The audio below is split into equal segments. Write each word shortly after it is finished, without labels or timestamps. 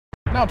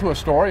Now to a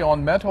story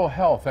on mental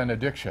health and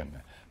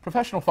addiction.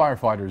 Professional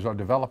firefighters are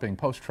developing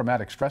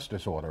post-traumatic stress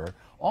disorder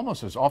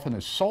almost as often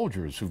as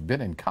soldiers who've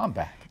been in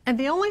combat. And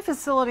the only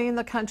facility in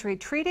the country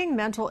treating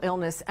mental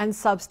illness and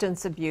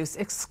substance abuse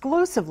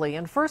exclusively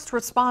in first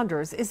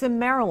responders is in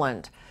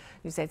Maryland.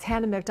 News 8's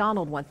Hannah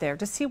McDonald went there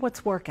to see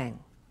what's working.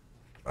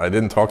 I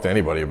didn't talk to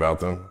anybody about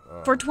them.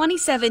 For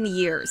 27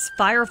 years,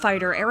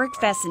 firefighter Eric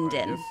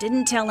Fessenden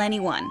didn't tell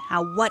anyone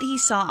how what he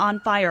saw on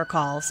fire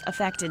calls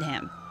affected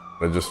him.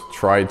 I just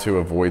tried to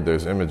avoid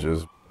those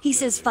images. He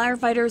says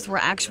firefighters were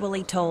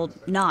actually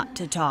told not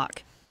to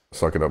talk.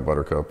 Suck it up,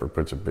 buttercup, or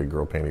put your big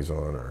girl panties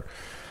on, or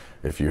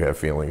if you have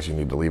feelings, you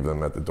need to leave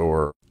them at the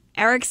door.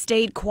 Eric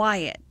stayed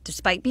quiet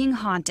despite being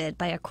haunted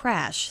by a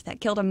crash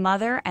that killed a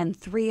mother and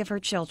 3 of her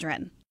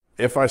children.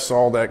 If I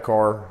saw that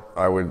car,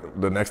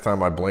 the next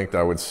time I blinked,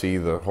 I would see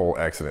the whole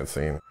accident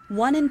scene.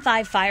 1 in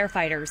 5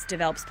 firefighters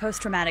develops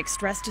post-traumatic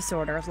stress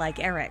disorder like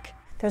Eric.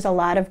 There's a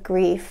lot of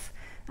grief,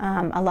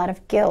 a lot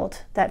of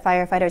guilt that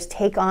firefighters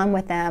take on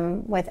with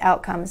them with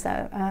outcomes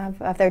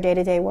of their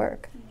day-to-day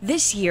work.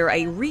 This year,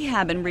 a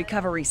rehab and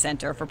recovery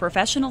center for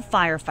professional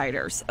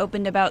firefighters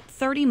opened about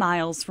 30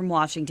 miles from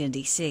Washington,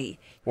 D.C.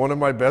 One of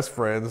my best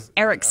friends.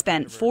 Eric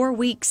spent 4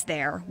 weeks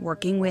there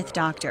working with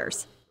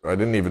doctors. I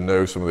didn't even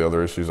know some of the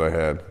other issues I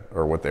had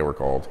or what they were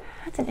called.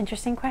 That's an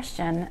interesting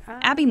question.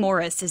 Abby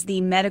Morris is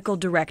the medical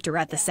director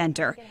at the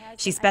center.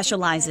 She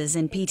specializes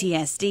in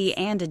PTSD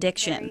and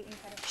addiction.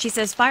 She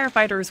says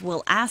firefighters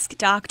will ask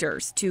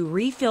doctors to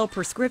refill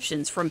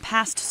prescriptions from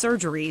past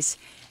surgeries,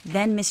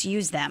 then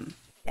misuse them.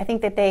 I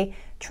think that they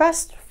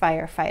trust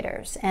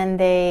firefighters and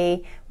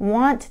they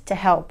want to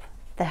help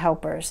the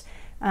helpers,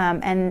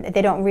 and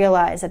they don't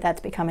realize that that's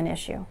become an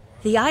issue.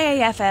 The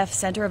IAFF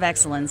Center of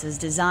Excellence is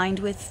designed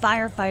with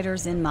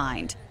firefighters in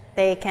mind.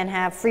 They can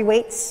have free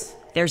weights.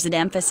 There's an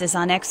emphasis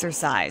on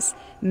exercise.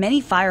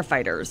 Many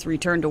firefighters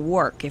return to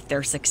work if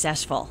they're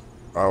successful.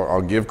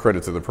 I'll give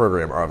credit to the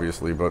program,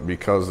 obviously, but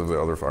because of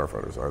the other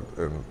firefighters,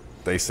 and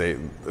they say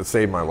it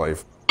saved my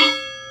life.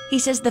 He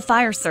says the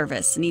fire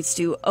service needs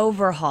to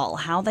overhaul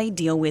how they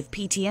deal with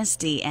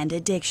PTSD and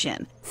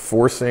addiction.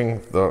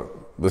 Forcing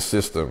the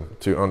system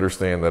to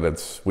understand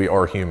that we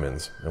are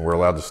humans and we're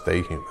allowed to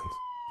stay humans.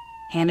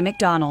 Hannah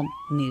McDonald,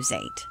 News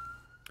 8.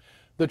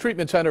 The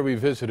treatment center we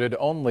visited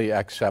only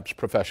accepts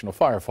professional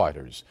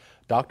firefighters.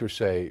 Doctors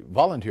say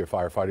volunteer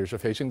firefighters are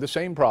facing the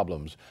same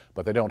problems,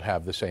 but they don't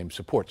have the same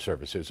support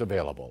services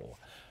available.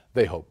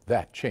 They hope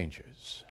that changes.